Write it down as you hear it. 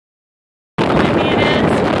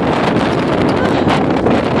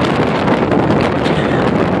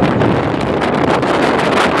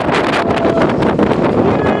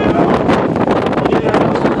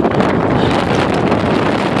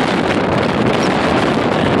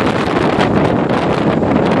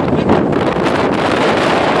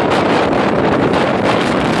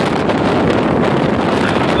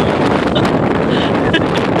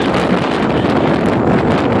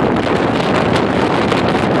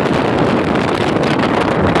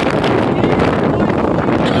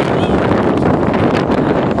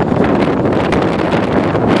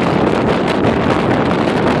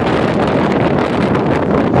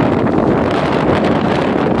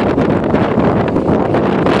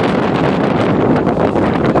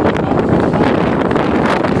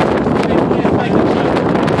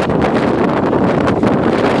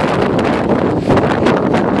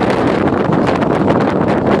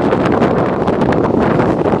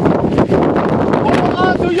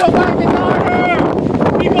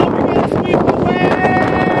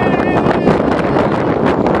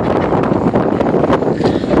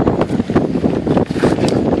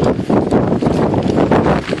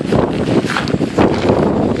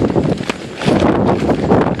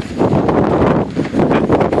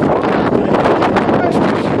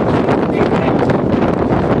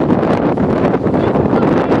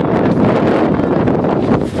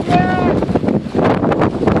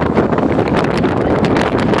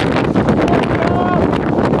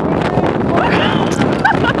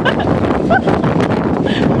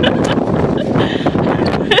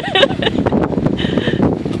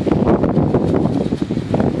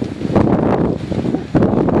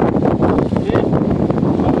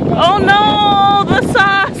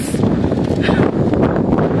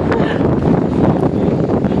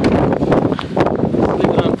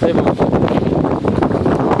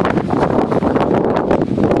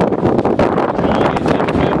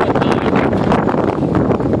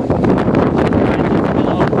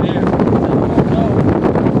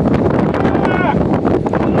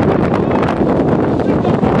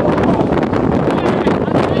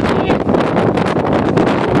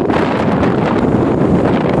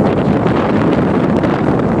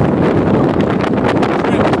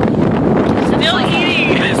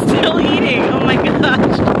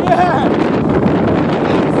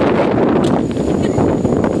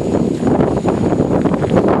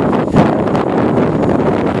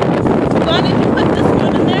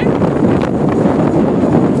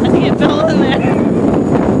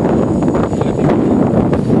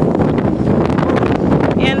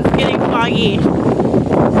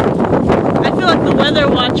weather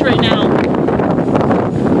watch right now.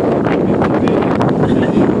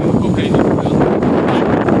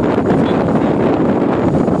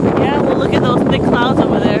 Yeah, well look at those big clouds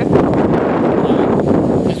over there.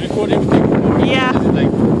 Just record everything. Yeah.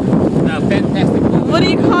 Like, fantastic. What do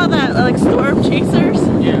you call that? Like storm chasers?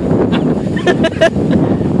 Yeah.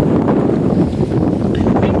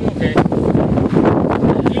 Okay.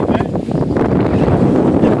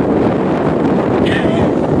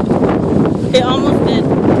 It almost did.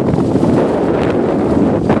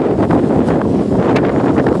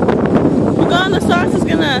 We're gone, the sauce is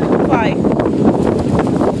gonna fly.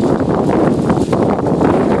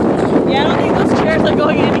 Yeah, I don't think those chairs are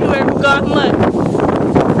going anywhere. We're gone, look.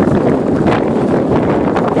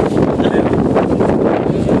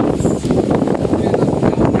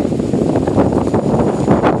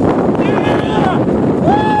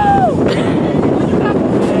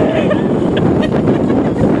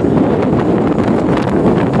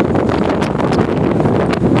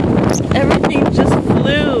 Everything just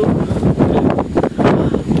flew.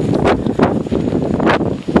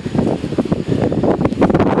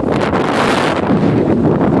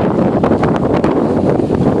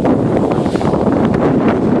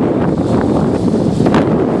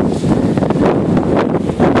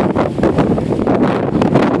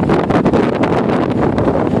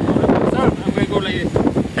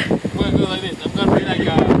 I'm gonna go like this. I'm gonna be like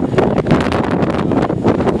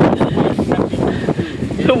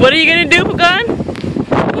What are you gonna do, Pagan?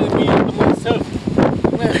 I'm gonna surf.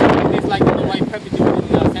 I'm gonna surf like this, like the white preppy do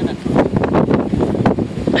in Santa Cruz.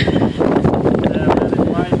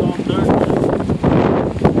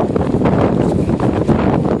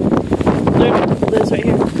 This right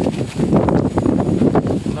here.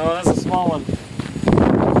 No, that's a small one.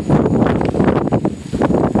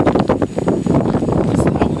 This is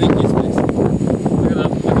outrageous, guys. Look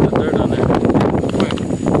at the dirt on there. Where?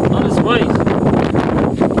 On his waist.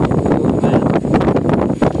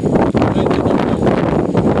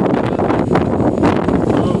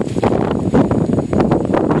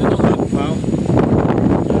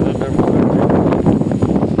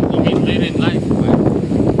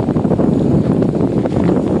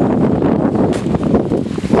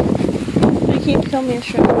 Keep telling me a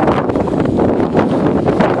shrimp. I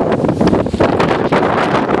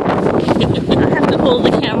have to hold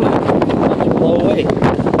the camera. Blow away.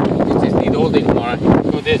 You just need to hold it, alright?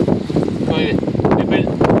 Go this.